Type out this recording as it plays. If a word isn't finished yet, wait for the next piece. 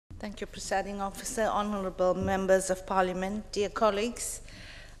Thank you, Presiding Officer, honorable members of Parliament, dear colleagues.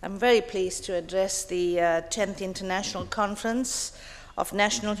 I'm very pleased to address the 10th International Conference of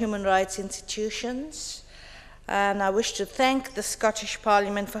National Human Rights Institutions. And I wish to thank the Scottish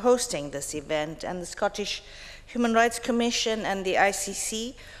Parliament for hosting this event, and the Scottish Human Rights Commission and the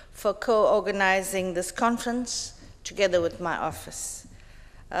ICC for co-organizing this conference together with my office.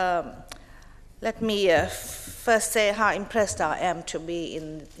 Let me first say how impressed I am to be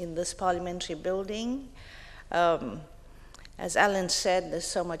in this parliamentary building. As Alan said, there's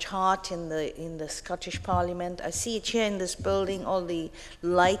so much heart in the Scottish Parliament. I see it here in this building, all the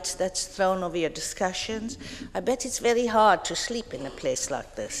light that's thrown over your discussions. I bet it's very hard to sleep in a place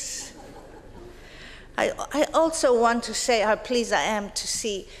like this. I also want to say how pleased I am to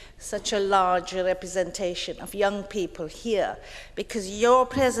see such a large representation of young people here, because your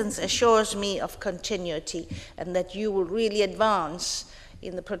presence assures me of continuity and that you will really advance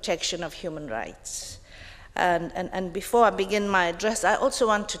in the protection of human rights. And before I begin my address, I also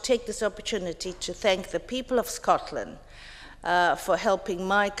want to take this opportunity to thank the people of Scotland for helping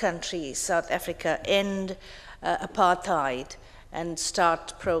my country, South Africa, end apartheid and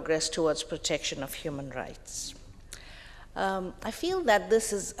start progress towards protection of human rights. I feel that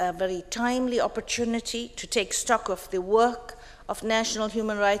this is a very timely opportunity to take stock of the work of national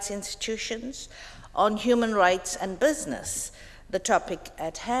human rights institutions on human rights and business, the topic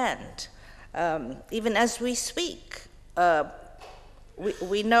at hand. Even as we speak,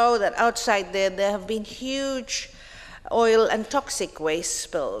 we know that outside there have been huge oil and toxic waste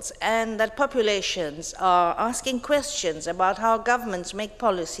spills, and that populations are asking questions about how governments make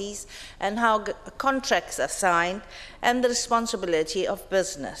policies and how contracts are signed and the responsibility of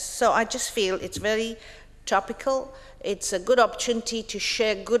business. So I just feel it's very topical. It's a good opportunity to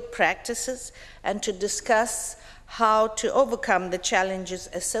share good practices and to discuss how to overcome the challenges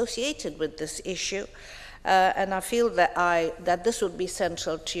associated with this issue. And I feel that this would be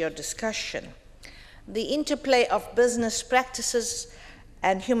central to your discussion. The interplay of business practices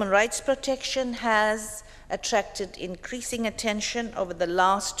and human rights protection has attracted increasing attention over the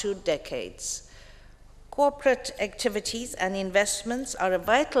last 2 decades. Corporate activities and investments are a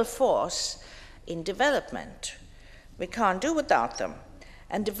vital force in development. We can't do without them.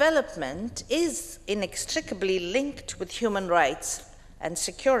 And development is inextricably linked with human rights and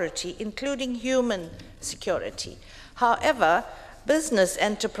security, including human security. However, business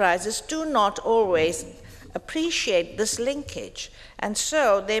enterprises do not always appreciate this linkage, and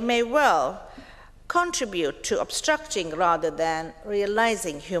so they may well contribute to obstructing rather than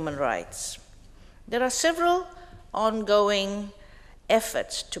realizing human rights. There are several ongoing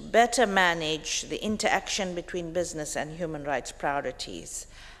efforts to better manage the interaction between business and human rights priorities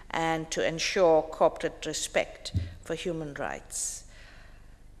and to ensure corporate respect for human rights.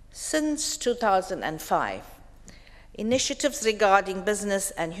 Since 2005, initiatives regarding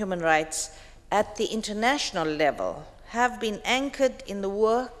business and human rights at the international level have been anchored in the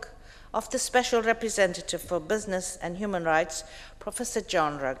work of the Special Representative for Business and Human Rights, Professor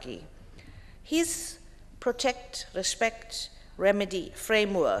John Ruggie. His Protect, Respect, Remedy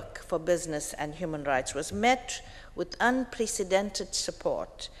framework for business and human rights was met with unprecedented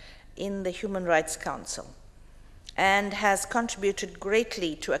support in the Human Rights Council and has contributed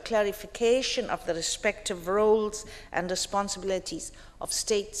greatly to a clarification of the respective roles and responsibilities of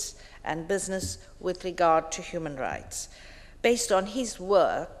states and business with regard to human rights. Based on his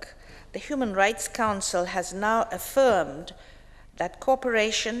work, the Human Rights Council has now affirmed that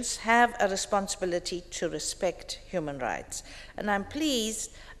corporations have a responsibility to respect human rights. And I'm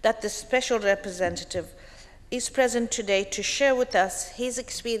pleased that the Special Representative is present today to share with us his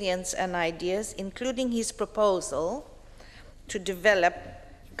experience and ideas, including his proposal to develop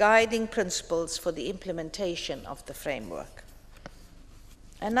guiding principles for the implementation of the framework.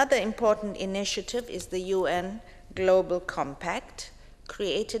 Another important initiative is the UN Global Compact,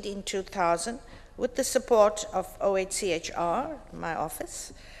 created in 2000 with the support of OHCHR, my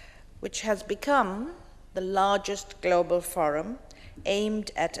office, which has become the largest global forum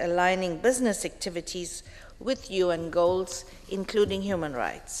aimed at aligning business activities with UN goals, including human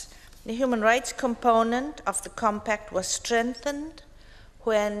rights. The human rights component of the compact was strengthened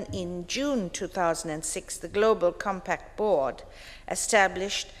when, in June 2006, the Global Compact Board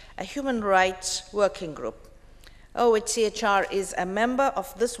established a human rights working group. OHCHR is a member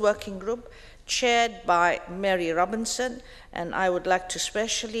of this working group, chaired by Mary Robinson, and I would like to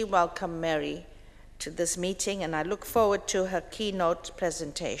specially welcome Mary to this meeting, and I look forward to her keynote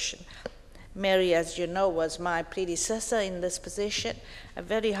presentation. Mary, as you know, was my predecessor in this position, a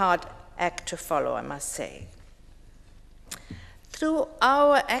very hard act to follow, I must say. Through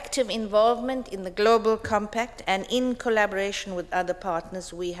our active involvement in the Global Compact and in collaboration with other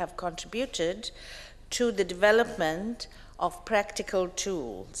partners, we have contributed to the development of practical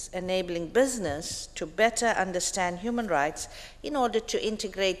tools, enabling business to better understand human rights in order to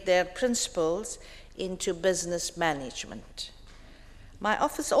integrate their principles into business management. My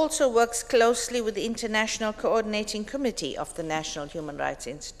office also works closely with the International Coordinating Committee of the National Human Rights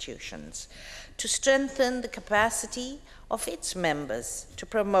Institutions to strengthen the capacity of its members to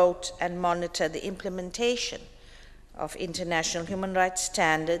promote and monitor the implementation of international human rights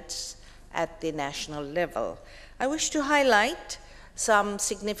standards at the national level. I wish to highlight some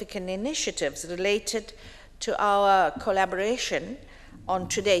significant initiatives related to our collaboration on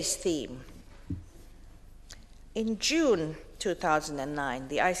today's theme. In June 2009,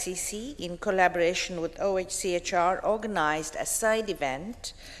 the ICC, in collaboration with OHCHR, organized a side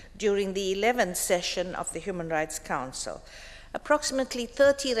event during the 11th session of the Human Rights Council. Approximately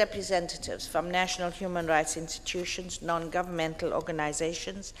 30 representatives from national human rights institutions, non-governmental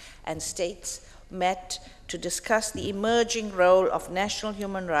organizations, and states met to discuss the emerging role of national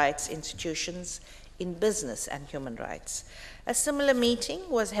human rights institutions in business and human rights. A similar meeting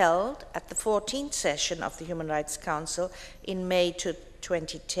was held at the 14th session of the Human Rights Council in May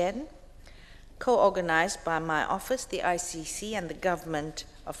 2010, co-organized by my office, the ICC, and the government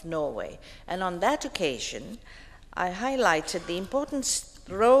of Norway. And on that occasion, I highlighted the important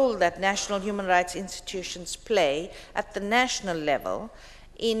role that national human rights institutions play at the national level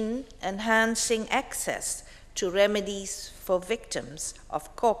in enhancing access to remedies for victims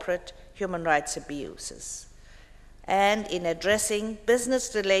of corporate human rights abuses, and in addressing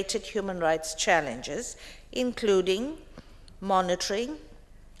business-related human rights challenges, including monitoring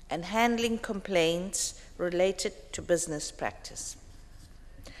and handling complaints related to business practice.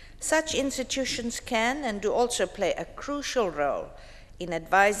 Such institutions can and do also play a crucial role in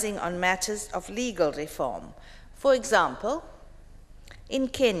advising on matters of legal reform. For example, in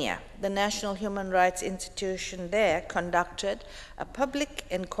Kenya, the National Human Rights Institution there conducted a public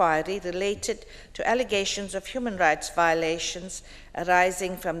inquiry related to allegations of human rights violations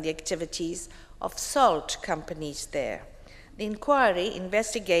arising from the activities of salt companies there. The inquiry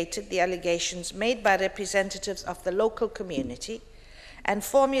investigated the allegations made by representatives of the local community and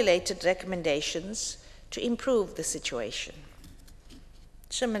formulated recommendations to improve the situation.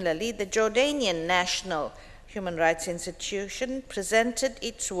 Similarly, the Jordanian National Human Rights Institution presented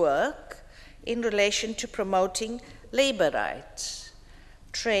its work in relation to promoting labor rights,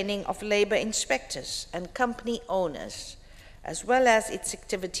 training of labor inspectors and company owners, as well as its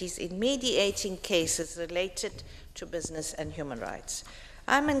activities in mediating cases related to business and human rights.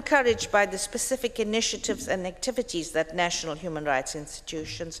 I'm encouraged by the specific initiatives and activities that national human rights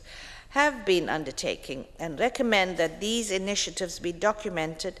institutions have been undertaking and recommend that these initiatives be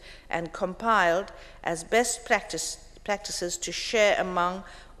documented and compiled as best practices to share among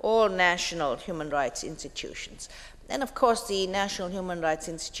all national human rights institutions. And of course, the national human rights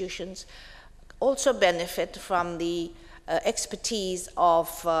institutions also benefit from the expertise of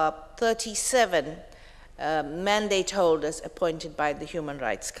 37 mandate holders appointed by the Human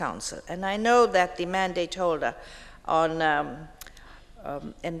Rights Council. And I know that the mandate holder on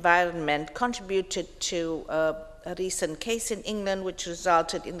environment contributed to a recent case in England which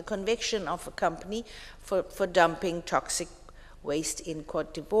resulted in the conviction of a company for dumping toxic waste in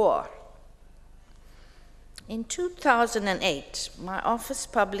Cote d'Ivoire. In 2008, my office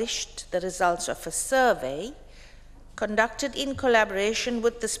published the results of a survey conducted in collaboration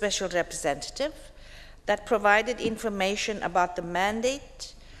with the Special Representative that provided information about the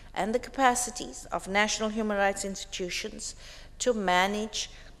mandate and the capacities of national human rights institutions to manage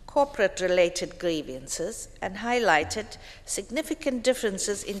corporate-related grievances and highlighted significant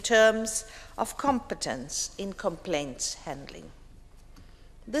differences in terms of competence in complaints handling.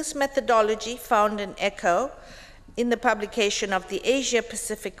 This methodology found an echo in the publication of the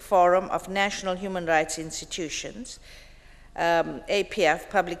Asia-Pacific Forum of National Human Rights Institutions, APF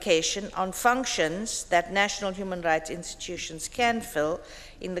publication on functions that national human rights institutions can fill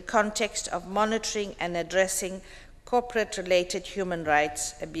in the context of monitoring and addressing corporate-related human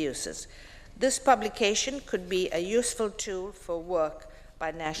rights abuses. This publication could be a useful tool for work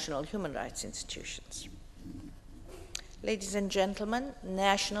by national human rights institutions. Ladies and gentlemen,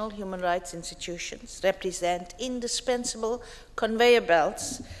 national human rights institutions represent indispensable conveyor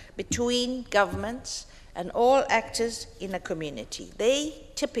belts between governments and all actors in a community. They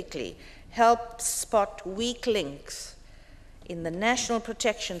typically help spot weak links in the national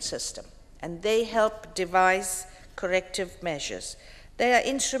protection system, and they help devise corrective measures. They are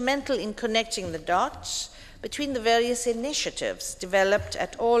instrumental in connecting the dots between the various initiatives developed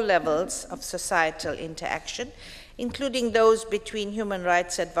at all levels of societal interaction, including those between human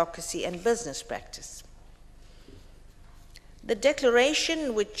rights advocacy and business practice. The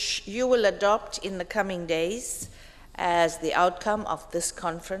declaration which you will adopt in the coming days as the outcome of this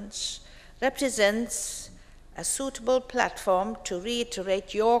conference represents a suitable platform to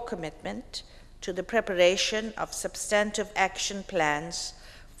reiterate your commitment to the preparation of substantive action plans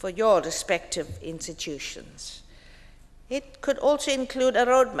for your respective institutions. It could also include a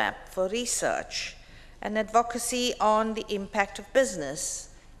roadmap for research and advocacy on the impact of business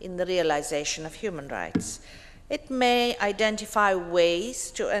in the realization of human rights. It may identify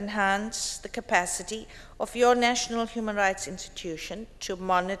ways to enhance the capacity of your national human rights institution to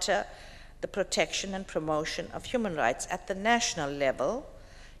monitor the protection and promotion of human rights at the national level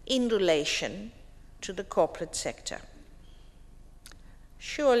in relation to the corporate sector.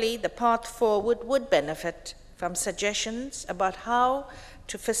 Surely the path forward would benefit from suggestions about how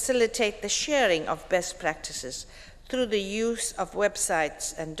to facilitate the sharing of best practices through the use of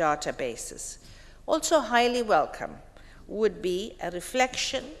websites and databases. Also highly welcome would be a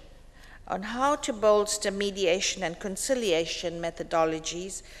reflection on how to bolster mediation and conciliation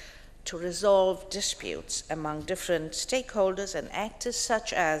methodologies to resolve disputes among different stakeholders and actors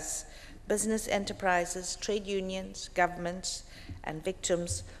such as business enterprises, trade unions, governments, and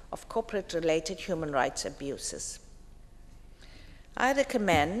victims of corporate-related human rights abuses. I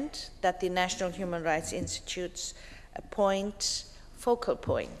recommend that the National Human Rights Institutes appoint focal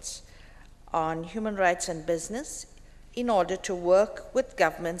points on human rights and business in order to work with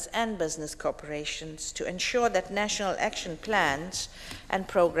governments and business corporations to ensure that national action plans and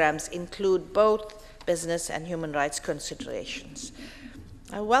programs include both business and human rights considerations.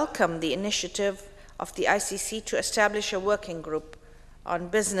 I welcome the initiative of the ICC to establish a working group on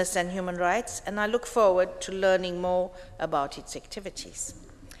business and human rights, and I look forward to learning more about its activities.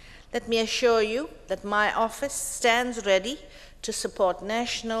 Let me assure you that my office stands ready to support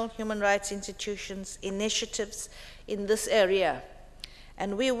national human rights institutions' initiatives in this area,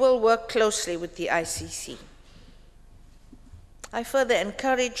 and we will work closely with the ICC. I further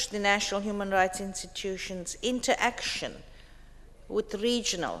encourage the national human rights institutions' interaction with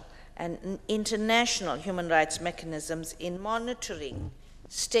regional and international human rights mechanisms in monitoring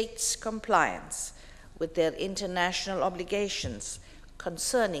states' compliance with their international obligations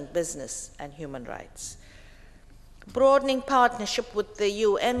concerning business and human rights. Broadening partnership with the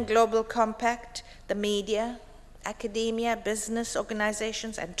UN Global Compact, the media, academia, business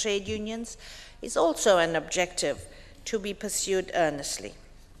organizations, and trade unions is also an objective to be pursued earnestly.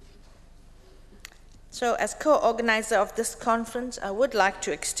 So, as co-organizer of this conference, I would like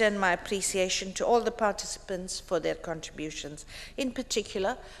to extend my appreciation to all the participants for their contributions. In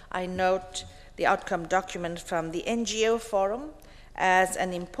particular, I note the outcome document from the NGO Forum as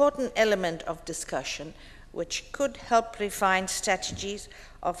an important element of discussion which could help refine strategies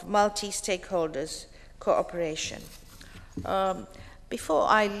of multi-stakeholders cooperation. Before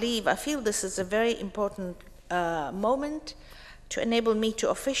I leave, I feel this is a very important moment to enable me to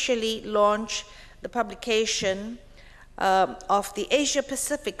officially launch the publication of the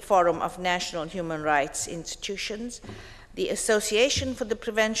Asia-Pacific Forum of National Human Rights Institutions, the Association for the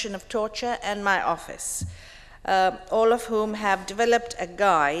Prevention of Torture, and my office, all of whom have developed a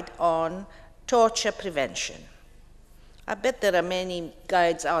guide on torture prevention. I bet there are many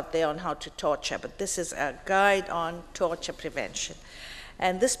guides out there on how to torture, but this is a guide on torture prevention.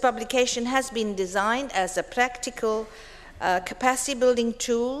 And this publication has been designed as a practical capacity building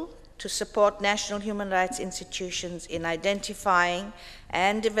tool to support national human rights institutions in identifying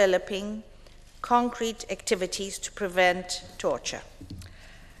and developing concrete activities to prevent torture.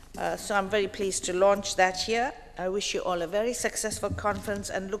 So I'm very pleased to launch that here. I wish you all a very successful conference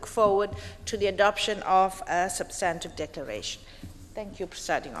and look forward to the adoption of a substantive declaration. Thank you,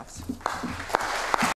 Presiding Officer.